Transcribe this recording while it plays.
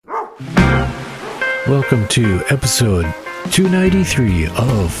Welcome to episode 293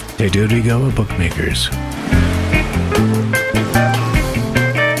 of Doodle Bookmakers.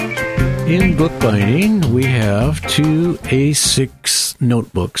 In bookbinding, we have two A6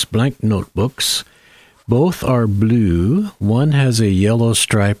 notebooks, blank notebooks. Both are blue. One has a yellow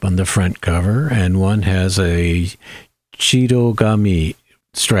stripe on the front cover, and one has a Chirogami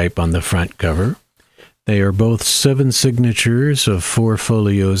stripe on the front cover. They are both 7 signatures of 4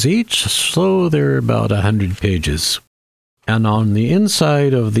 folios each, so they're about 100 pages. And on the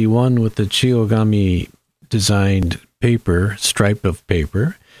inside of the one with the Chirogami designed paper, stripe of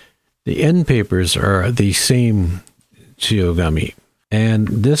paper, the end papers are the same Chirogami. And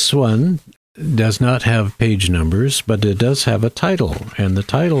this one does not have page numbers, but it does have a title, and the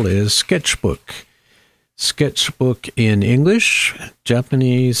title is Sketchbook. Sketchbook in English,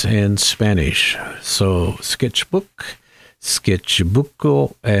 Japanese, and Spanish. So sketchbook,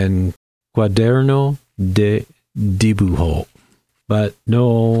 sketchbuco, and cuaderno de dibujo. But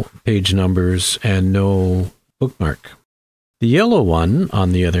no page numbers and no bookmark. The yellow one,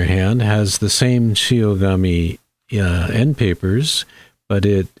 on the other hand, has the same Chirogami end papers, but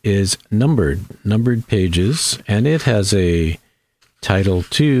it is numbered pages, and it has a title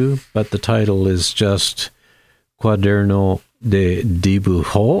too, but the title is just Cuaderno de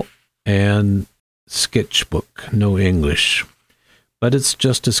Dibujo and Sketchbook, no English. But it's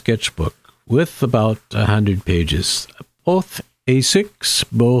just a sketchbook with about 100 pages. Both A6,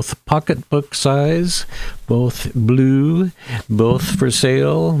 both pocketbook size, both blue, both for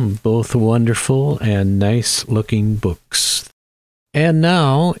sale, both wonderful and nice looking books. And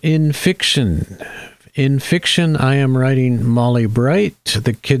now in fiction. In fiction, I am writing Molly Bright,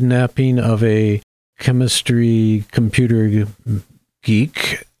 the kidnapping of a chemistry computer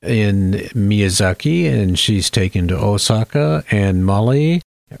geek in Miyazaki, and she's taken to Osaka, and Molly,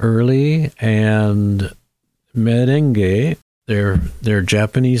 Early, and Merengue, their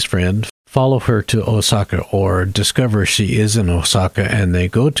Japanese friend, follow her to Osaka, or discover she is in Osaka, and they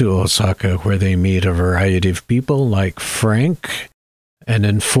go to Osaka where they meet a variety of people like Frank, an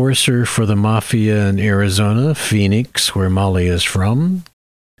enforcer for the mafia in Arizona, Phoenix, where Molly is from,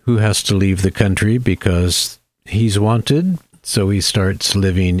 who has to leave the country because he's wanted, so he starts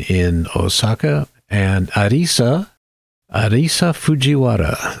living in Osaka, and Arisa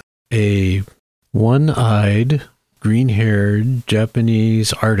Fujiwara, a one-eyed, green-haired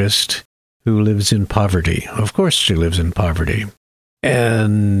Japanese artist who lives in poverty. Of course she lives in poverty.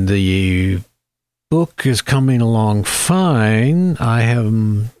 And the book is coming along fine. I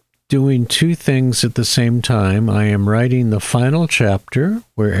am doing 2 things at the same time. I am writing the final chapter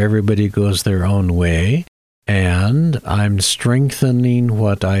where everybody goes their own way, and I'm strengthening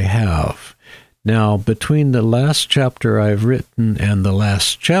what I have. Now, between the last chapter I've written and the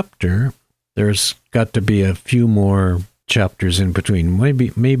last chapter, there's got to be a few more chapters in between,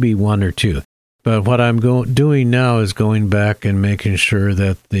 maybe 1 or 2. But what I'm doing now is going back and making sure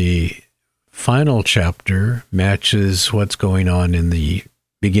that the final chapter matches what's going on in the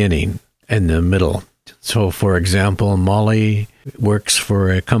beginning and the middle. So, for example, Molly works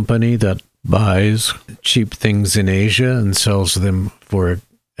for a company that buys cheap things in Asia and sells them for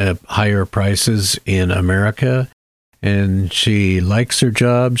higher prices in America. And she likes her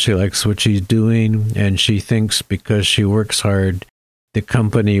job, she likes what she's doing, and she thinks because she works hard, the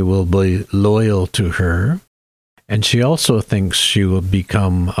company will be loyal to her. And she also thinks she will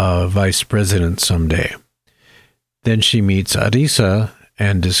become a vice president someday. Then she meets Arisa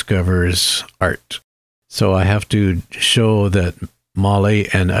and discovers art. So I have to show that Molly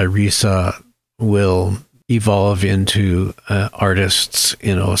and Arisa will evolve into artists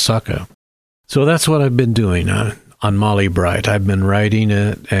in Osaka. So that's what I've been doing on Molly Bright. I've been writing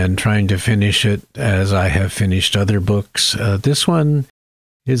it and trying to finish it as I have finished other books. This one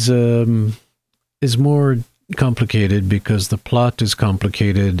is more complicated because the plot is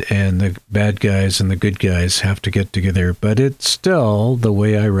complicated and the bad guys and the good guys have to get together, but it's still the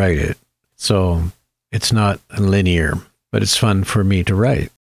way I write it. So it's not linear, but it's fun for me to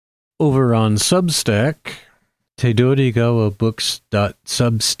write. Over on Substack,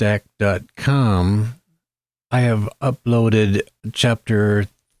 teidorigawabooks.substack.com, I have uploaded chapter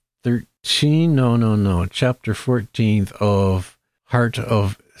 14th of Heart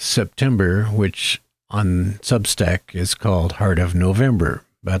of September, which on Substack is called Heart of November,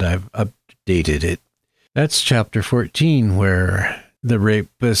 but I've updated it. That's chapter 14, where the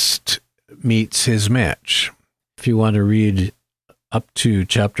rapist meets his match. If you want to read up to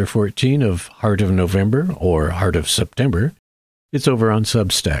chapter 14 of Heart of November or Heart of September, it's over on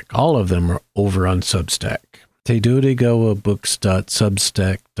Substack. All of them are over on Substack.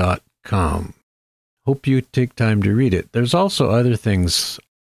 teidorigawabooks.substack.com. Hope you take time to read it. There's also other things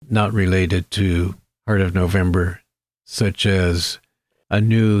not related to Heart of November, such as a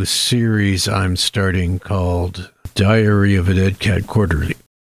new series I'm starting called Diary of a Dead Cat Quarterly.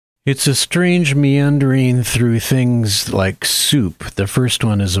 It's a strange meandering through things like soup. The first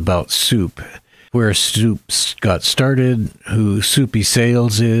one is about soup, where soup got started, who Soupy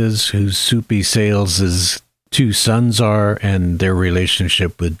Sales is, who Soupy Sales' two sons are, and their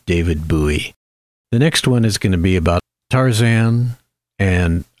relationship with David Bowie. The next one is going to be about Tarzan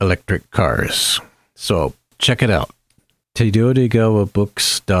and electric cars. So check it out.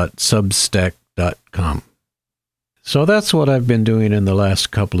 teodegawabooks.substack.com. So that's what I've been doing in the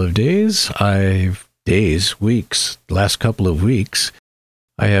last couple of days. Last couple of weeks.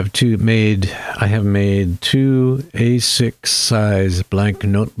 I have made two A6 size blank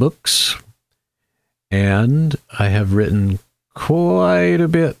notebooks, and I have written quite a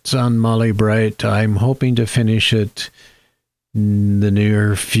bit on Molly Bright. I'm hoping to finish it in the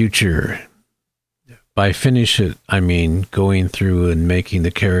near future. By finish it, I mean going through and making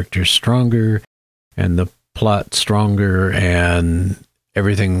the characters stronger and the plot stronger, and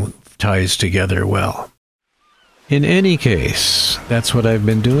everything ties together well. In any case, that's what I've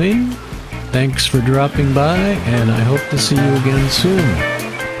been doing. Thanks for dropping by, and I hope to see you again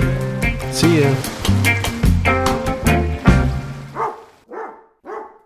soon. See ya.